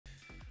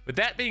With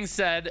that being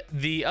said,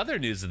 the other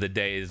news of the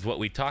day is what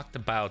we talked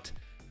about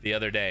the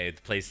other day,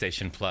 the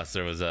PlayStation Plus.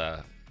 There was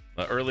an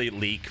early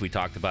leak. We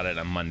talked about it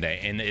on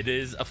Monday, and it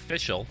is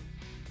official.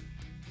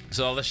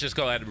 So let's just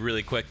go ahead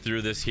really quick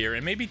through this here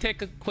and maybe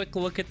take a quick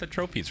look at the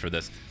trophies for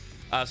this.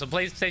 So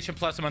PlayStation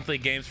Plus monthly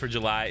games for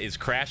July is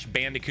Crash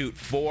Bandicoot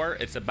 4.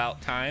 It's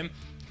about time.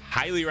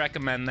 Highly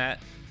recommend that.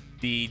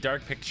 The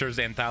Dark Pictures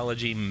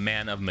Anthology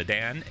Man of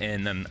Medan,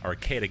 and then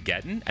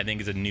Arcadegeddon, I think,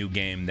 is a new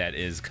game that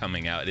is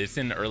coming out. It's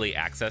in early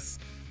access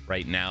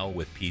right now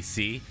with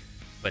PC.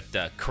 But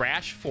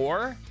Crash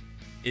 4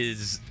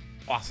 is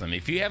awesome.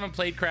 If you haven't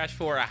played Crash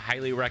 4, I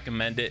highly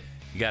recommend it.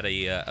 You got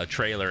a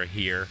trailer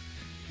here.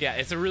 Yeah,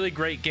 it's a really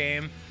great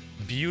game.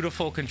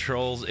 Beautiful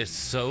controls. It's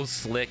so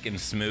slick and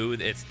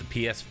smooth. It's the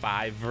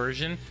PS5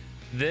 version.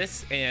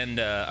 This and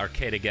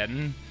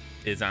Arcadegeddon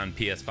is on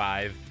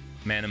PS5.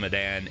 Man of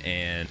Medan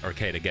and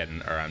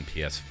Arcadegeddon are on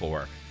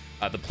PS4.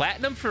 The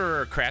platinum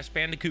for Crash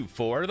Bandicoot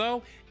 4,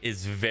 though,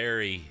 is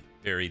very,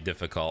 very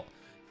difficult.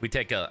 If we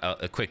take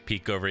a quick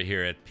peek over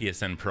here at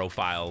PSN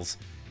profiles,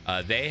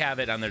 they have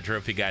it on their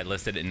trophy guide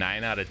listed at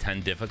 9 out of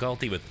 10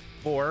 difficulty with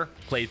 4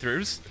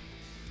 playthroughs.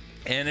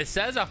 And it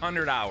says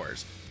 100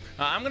 hours.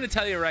 I'm going to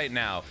tell you right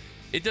now,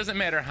 it doesn't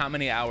matter how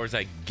many hours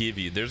I give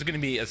you. There's going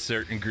to be a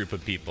certain group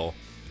of people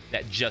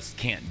that just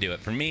can't do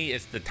it. For me,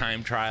 it's the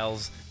time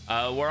trials.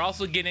 We're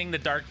also getting the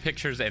Dark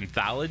Pictures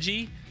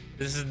Anthology.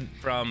 This is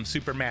from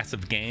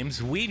Supermassive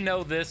Games. We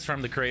know this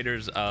from the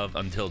creators of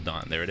Until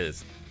Dawn. There it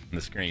is on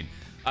the screen.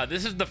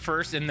 This is the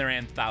first in their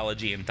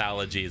anthology.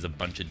 Anthology is a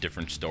bunch of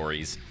different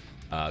stories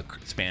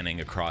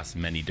spanning across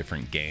many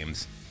different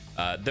games.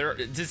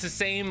 It's the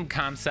same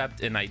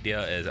concept and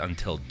idea as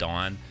Until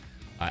Dawn.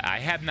 I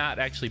have not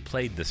actually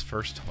played this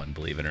first one,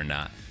 believe it or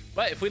not.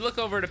 But if we look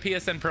over to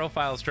PSN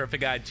Profiles Trophy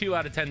Guide, 2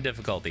 out of 10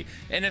 difficulty.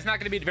 And it's not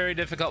going to be very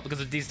difficult because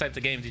with these types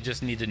of games, you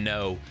just need to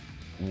know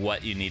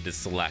what you need to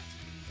select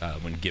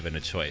when given a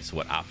choice,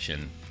 what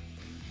option.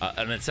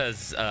 And it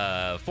says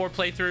 4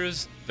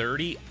 playthroughs,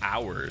 30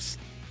 hours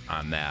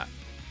on that.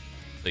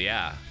 So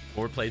yeah,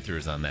 4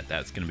 playthroughs on that.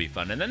 That's going to be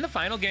fun. And then the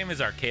final game is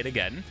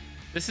Arcadegeddon.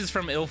 This is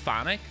from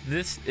Ilphonic.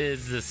 This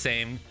is the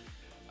same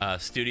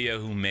studio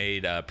who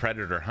made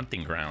Predator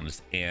Hunting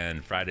Grounds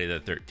and Friday the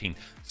 13th.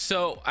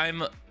 So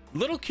I'm a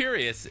little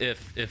curious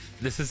if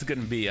this is going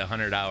to be a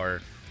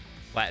 100-hour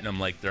platinum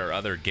like their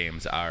other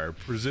games are.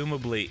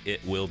 Presumably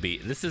it will be.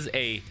 This is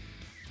a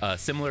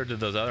similar to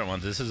those other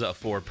ones. This is a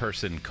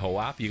 4-person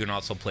co-op. You can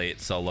also play it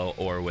solo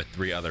or with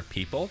 3 other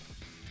people.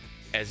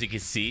 As you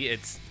can see,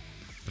 it's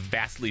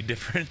vastly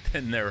different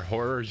than their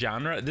horror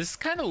genre. This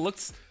kind of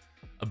looks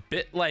a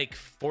bit like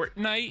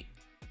Fortnite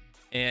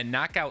and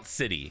Knockout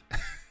City.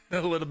 A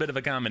little bit of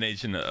a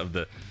combination of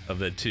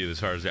the two as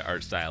far as the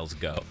art styles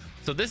go.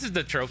 So this is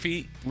the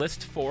trophy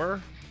list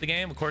for the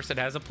game. Of course, it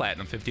has a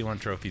platinum, 51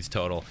 trophies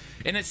total,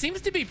 and it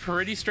seems to be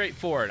pretty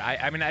straightforward.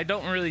 I mean, I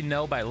don't really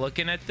know by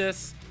looking at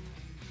this.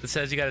 It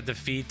says you got to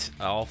defeat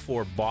all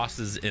 4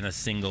 bosses in a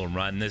single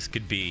run. This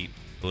could be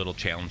a little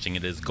challenging.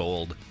 It is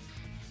gold.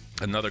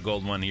 Another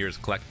gold one here is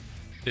collect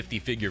 50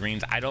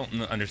 figurines. I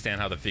don't understand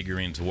how the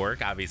figurines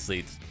work. Obviously,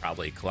 it's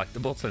probably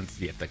collectible since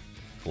you have to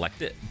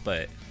collect it,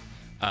 but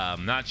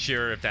not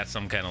sure if that's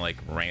some kind of like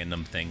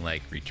random thing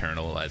like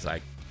Returnal, as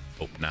I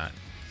hope not.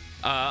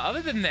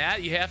 Other than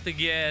that, you have to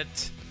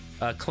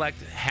collect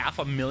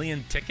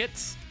 500,000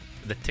 tickets,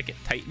 the Ticket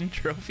Titan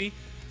trophy.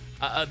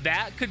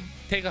 That could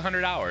take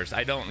 100 hours.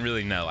 I don't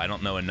really know. I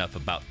don't know enough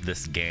about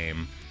this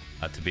game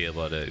to be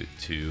able to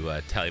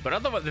tell you. But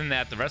other than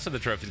that, the rest of the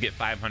trophies get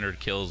 500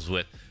 kills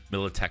with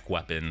Militech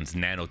weapons,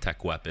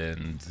 nanotech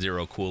weapons,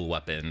 zero cool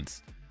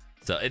weapons.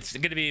 So it's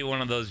going to be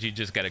one of those you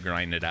just got to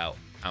grind it out.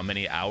 How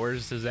many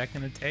hours is that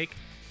going to take?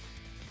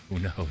 Who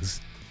knows?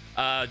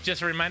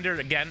 Just a reminder,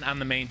 again, on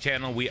the main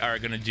channel, we are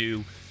going to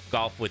do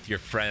golf with your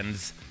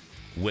friends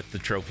with the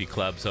Trophy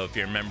Club. So if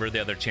you're a member of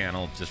the other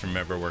channel, just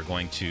remember we're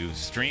going to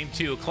stream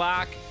 2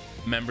 o'clock.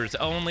 Members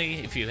only.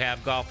 If you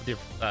have golf with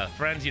your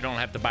friends, you don't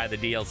have to buy the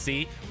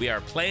DLC. We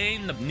are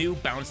playing the new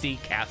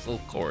bouncy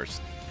castle course.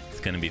 It's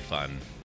going to be fun.